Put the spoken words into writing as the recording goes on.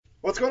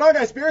What's going on,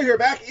 guys? Beer here,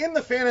 back in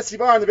the fantasy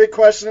bar. And the big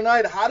question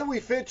tonight, how do we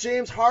fit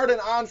James Harden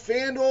on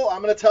FanDuel?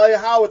 I'm going to tell you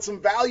how with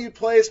some value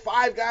plays,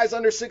 5 guys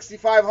under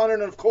 6,500,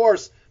 and of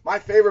course, my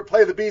favorite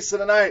play of the beast of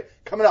the night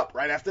coming up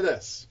right after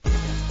this.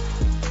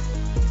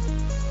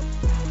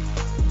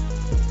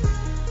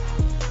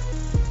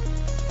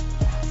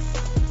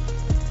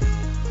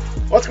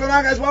 What's going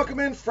on, guys? Welcome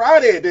in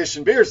Friday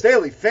edition, Beer's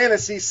Daily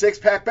Fantasy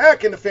 6-Pack,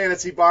 back in the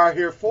fantasy bar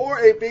here for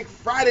a big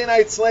Friday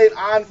night slate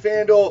on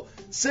FanDuel.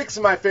 6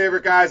 of my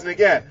favorite guys, and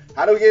again,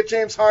 how do we get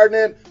James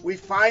Harden in? We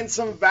find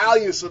some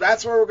value, so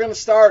that's where we're going to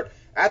start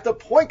at the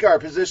point guard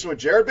position with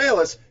Jerryd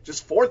Bayless,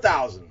 just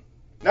 4,000.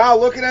 Now,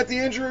 looking at the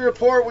injury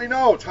report, we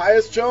know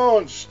Tyus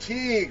Jones,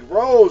 Teague,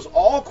 Rose,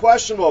 all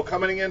questionable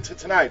coming into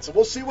tonight. So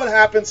we'll see what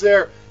happens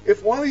there.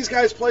 If one of these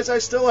guys plays, I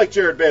still like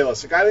Jerryd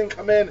Bayless. A guy that can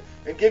come in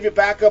and give you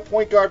backup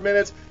point guard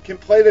minutes, can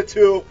play the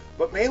 2,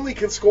 but mainly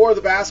can score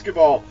the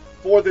basketball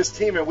for this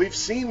team. And we've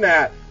seen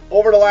that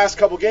over the last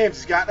couple games.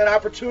 He's gotten an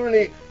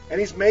opportunity, and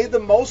he's made the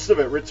most of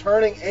it,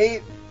 returning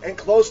 8 and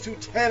close to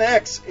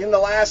 10x in the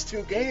last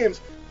 2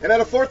 games. And at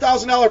a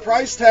 $4,000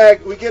 price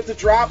tag, we get the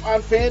drop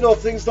on FanDuel if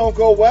things don't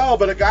go well,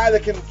 but a guy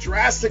that can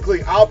drastically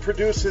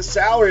outproduce his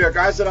salary are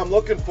guys that I'm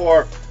looking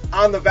for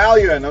on the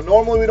value end. Now,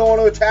 normally we don't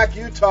want to attack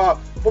Utah,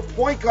 but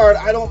point guard,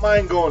 I don't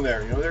mind going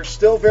there. You know, they're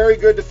still very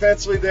good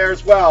defensively there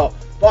as well,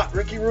 but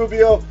Ricky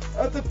Rubio,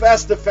 not the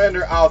best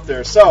defender out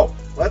there. So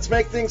let's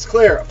make things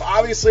clear.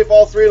 Obviously, if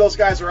all 3 of those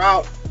guys are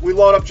out, we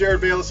load up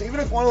Jerryd Bayless. Even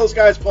if one of those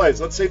guys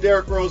plays, let's say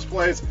Derrick Rose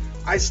plays,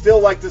 I still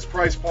like this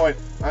price point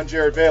on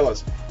Jerryd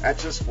Bayless at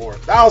just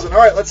 4,000. All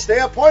right, let's stay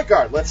at point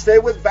guard. Let's stay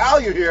with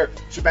value here.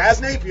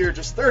 Shabazz Napier,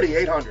 just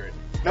 3,800.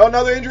 Now,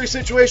 another injury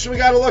situation we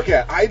got to look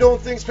at. I don't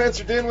think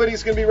Spencer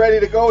Dinwiddie's going to be ready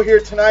to go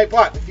here tonight,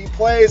 but if he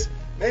plays,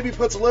 maybe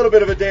puts a little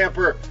bit of a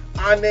damper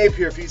on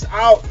Napier. If he's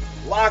out,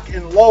 lock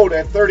and load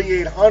at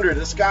 3,800.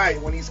 This guy,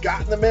 when he's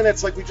gotten the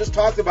minutes like we just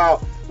talked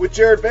about with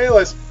Jerryd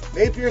Bayless,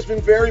 Napier's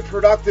been very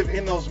productive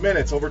in those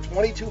minutes. Over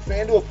 22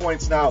 FanDuel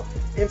points now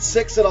in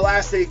 6 of the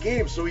last 8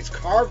 games. So he's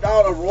carved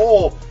out a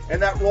role,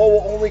 and that role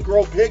will only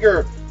grow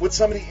bigger with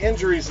some of the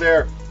injuries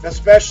there,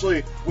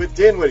 especially with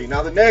Dinwiddie.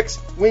 Now the Knicks,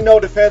 we know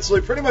defensively,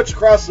 pretty much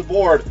across the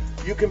board,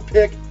 you can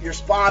pick your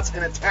spots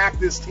and attack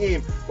this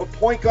team. But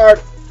point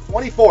guard,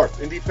 24th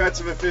in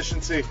defensive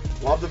efficiency.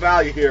 Love the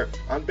value here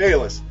on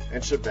Bayless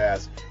and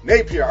Shabazz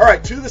Napier. All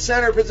right, to the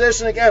center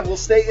position again. We'll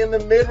stay in the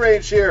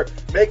mid-range here.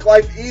 Make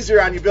life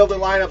easier on you building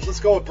lineups. Let's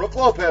go with Brook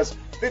Lopez,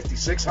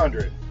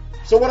 5,600.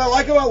 So what I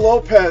like about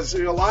Lopez,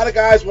 a lot of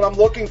guys, what I'm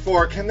looking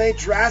for, can they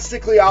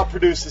drastically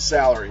outproduce the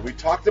salary? We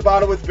talked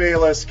about it with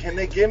Bayless. Can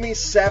they give me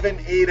 7,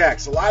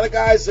 8x? A lot of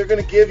guys, they're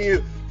going to give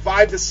you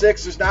 5 to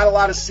 6. There's not a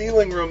lot of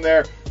ceiling room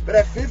there. But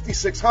at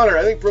 5,600,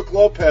 I think Brook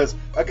Lopez,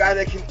 a guy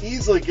that can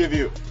easily give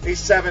you a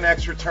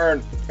 7x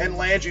return and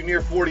land you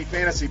near 40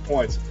 fantasy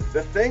points.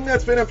 The thing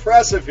that's been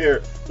impressive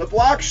here, the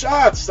block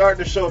shots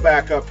starting to show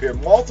back up here.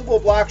 Multiple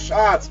block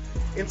shots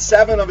in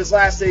 7 of his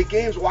last 8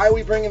 games. Why are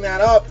we bringing that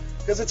up?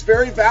 Because it's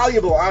very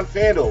valuable on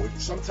FanDuel. We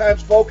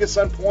sometimes focus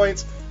on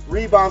points,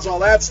 rebounds, all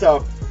that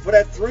stuff. But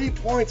at 3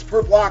 points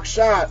per block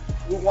shot,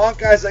 we want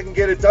guys that can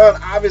get it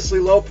done. Obviously,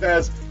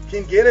 Lopez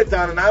can get it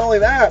done, and not only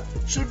that,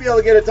 should be able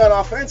to get it done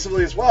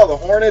offensively as well. The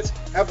Hornets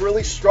have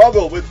really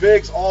struggled with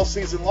bigs all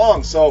season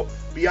long, so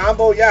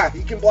Biyombo, yeah,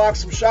 he can block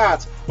some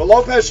shots, but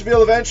Lopez should be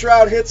able to venture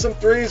out, hit some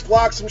threes,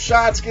 block some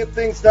shots, get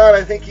things done.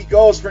 I think he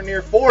goes for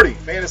near 40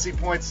 fantasy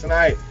points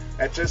tonight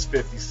at just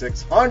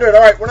 5,600.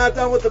 All right, we're not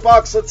done with the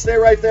Bucks. Let's stay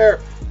right there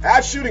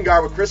at shooting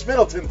guard with Chris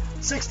Middleton,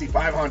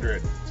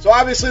 6,500. So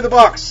obviously the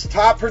Bucks,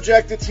 top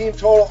projected team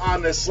total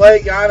on this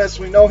slate. Giannis,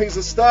 we know he's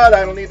a stud.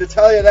 I don't need to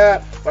tell you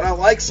that. But I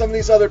like some of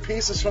these other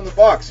pieces from the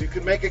Bucks. You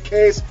can make a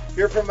case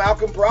here from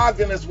Malcolm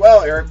Brogdon as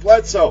well, Eric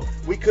Bledsoe.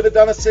 We could have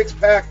done a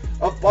 6-pack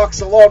of Bucks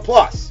alone.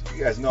 Plus,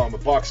 you guys know I'm a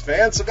Bucks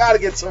fan, so got to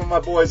get some of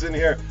my boys in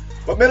here.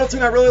 But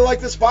Middleton, I really like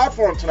this spot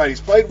for him tonight.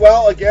 He's played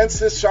well against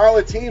this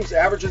Charlotte team,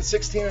 averaging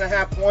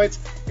 16.5 points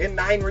and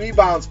 9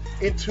 rebounds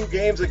in 2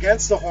 games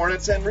against the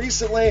Hornets. And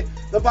recently,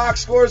 the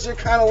box scores are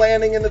kind of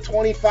landing in the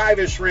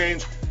 25-ish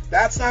range.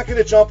 That's not going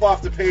to jump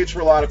off the page for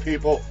a lot of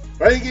people.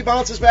 But I think he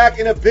bounces back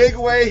in a big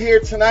way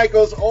here tonight,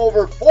 goes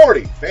over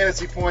 40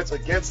 fantasy points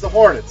against the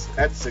Hornets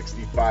at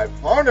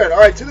 6,500. All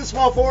right, to the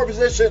small forward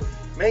position,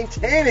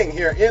 maintaining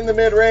here in the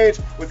mid-range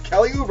with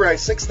Kelly Oubre,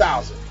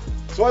 6,000.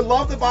 So I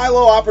love the buy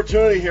low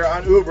opportunity here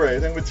on Oubre. I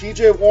think with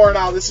TJ Warren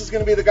out, this is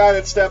going to be the guy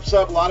that steps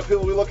up. A lot of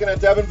people will be looking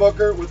at Devin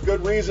Booker with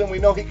good reason. We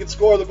know he can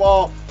score the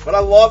ball, but I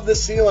love the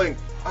ceiling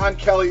on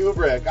Kelly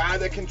Oubre, a guy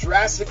that can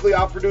drastically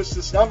outproduce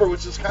this number,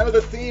 which is kind of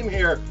the theme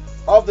here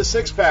of the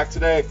 6-pack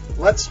today.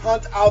 Let's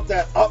hunt out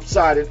that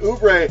upside, and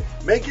Oubre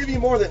may give you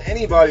more than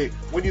anybody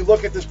when you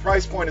look at this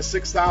price point of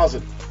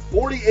 6,000.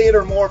 48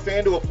 or more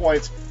FanDuel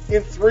points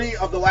in 3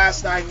 of the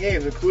last 9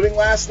 games, including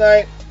last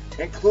night,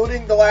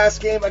 including the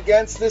last game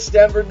against this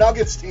Denver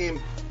Nuggets team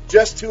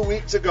just 2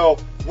 weeks ago.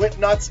 Went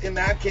nuts in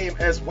that game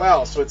as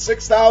well. So at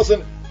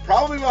 6,000,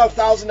 probably about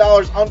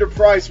 $1,000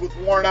 underpriced with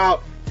Warren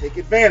out. take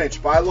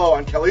advantage. Buy low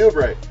on Kelly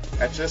Oubre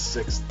at just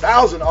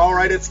 $6,000. All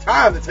right, it's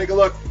time to take a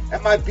look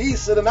at my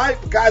beast of the night.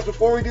 But guys,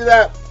 before we do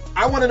that,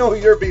 I want to know who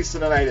your beast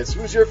of the night is.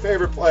 Who's your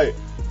favorite play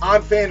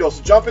on FanDuel?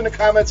 So jump in the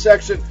comment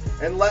section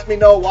and let me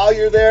know while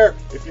you're there.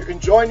 If you're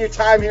enjoying your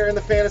time here in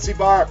the Fantasy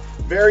Bar,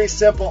 very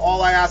simple.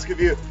 All I ask of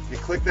you, you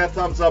click that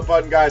thumbs up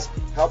button, guys.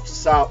 Helps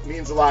us out,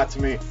 means a lot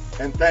to me,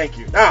 and thank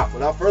you. Now,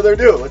 without further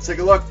ado, let's take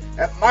a look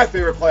at my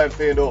favorite play on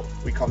FanDuel.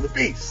 We call the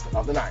beast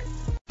of the night.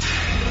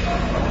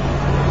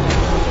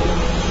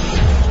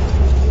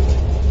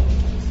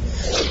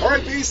 All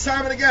right, beast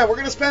time, and again, we're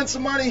going to spend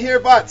some money here,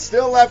 but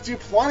still left you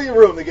plenty of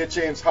room to get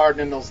James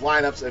Harden in those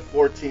lineups at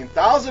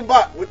 $14,000.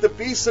 But with the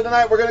beast of the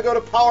night, we're going to go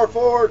to power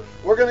forward.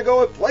 We're going to go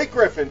with Blake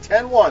Griffin,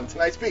 10-1,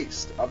 tonight's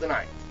beast of the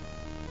night.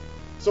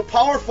 So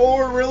power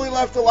forward really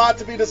left a lot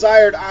to be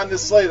desired on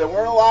this slate. There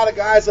weren't a lot of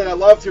guys that I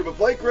loved here, but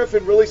Blake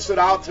Griffin really stood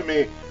out to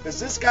me, as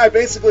this guy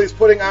basically is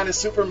putting on his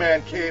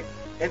Superman cape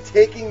and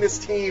taking this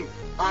team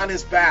on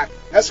his back.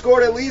 Has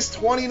scored at least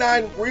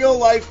 29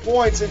 real-life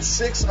points in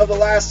 6 of the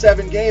last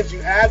 7 games.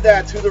 You add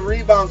that to the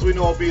rebounds we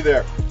know will be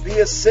there.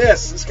 The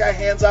assists. This guy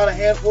hands out a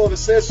handful of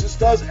assists, just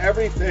does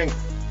everything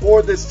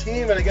for this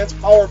team. And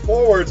against power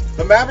forwards,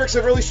 the Mavericks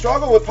have really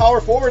struggled with power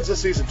forwards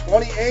this season.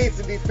 28th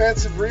in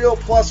defensive real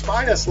plus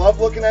minus. Love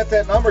looking at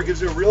that number.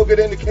 Gives you a real good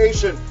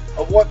indication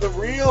of what the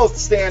real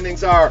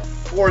standings are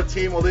for a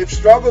team. Well, they've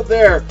struggled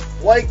there.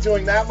 Blake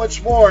doing that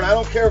much more, and I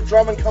don't care if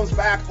Drummond comes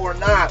back or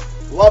not.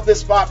 Love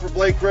this spot for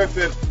Blake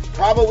Griffin.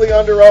 Probably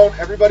under-owned.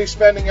 Everybody's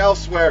spending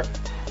elsewhere.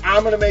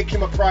 I'm going to make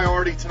him a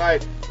priority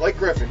tonight. Blake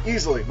Griffin,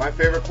 easily my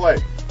favorite play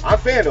on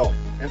FanDuel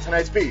and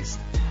tonight's beast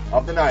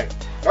of the night.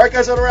 All right,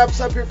 guys, that'll wrap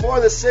us up here for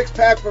the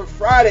 6-pack for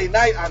Friday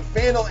night on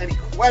FanDuel. Any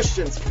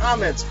questions,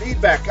 comments,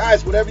 feedback,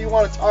 guys, whatever you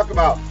want to talk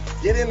about,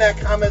 get in that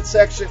comment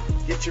section.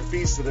 Get your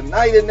beast of the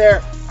night in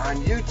there on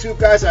YouTube,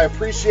 guys. I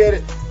appreciate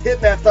it.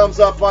 Hitting that thumbs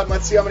up button.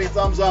 Let's see how many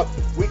thumbs up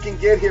we can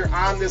get here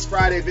on this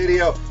Friday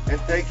video. And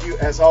thank you,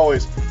 as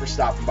always, for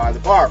stopping by the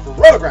bar. For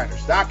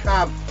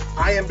rotogrinders.com,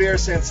 I am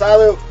Beermakersfan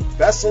Salu.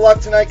 Best of luck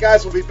tonight,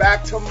 guys. We'll be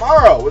back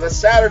tomorrow with a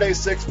Saturday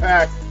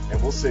 6-pack,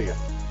 and we'll see you.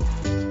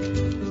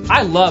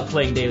 I love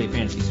playing daily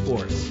fantasy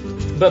sports,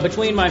 but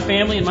between my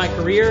family and my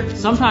career,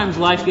 sometimes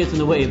life gets in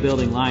the way of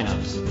building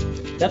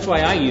lineups. That's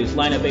why I use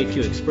Lineup HQ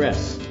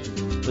Express.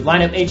 With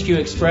Lineup HQ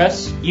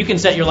Express, you can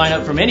set your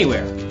lineup from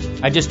anywhere.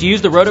 I just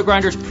use the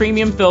RotoGrinders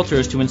premium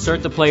filters to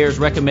insert the players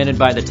recommended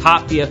by the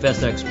top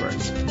DFS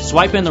experts,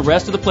 swipe in the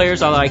rest of the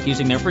players I like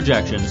using their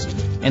projections,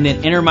 and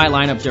then enter my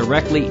lineup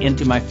directly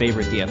into my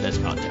favorite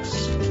DFS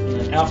contests.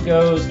 And out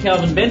goes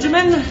Kelvin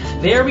Benjamin.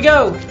 There we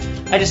go.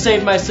 I just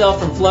saved myself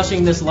from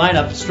flushing this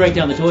lineup straight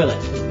down the toilet.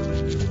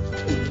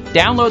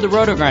 Download the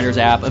RotoGrinders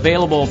app,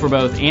 available for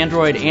both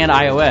Android and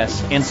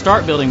iOS, and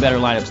start building better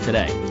lineups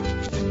today.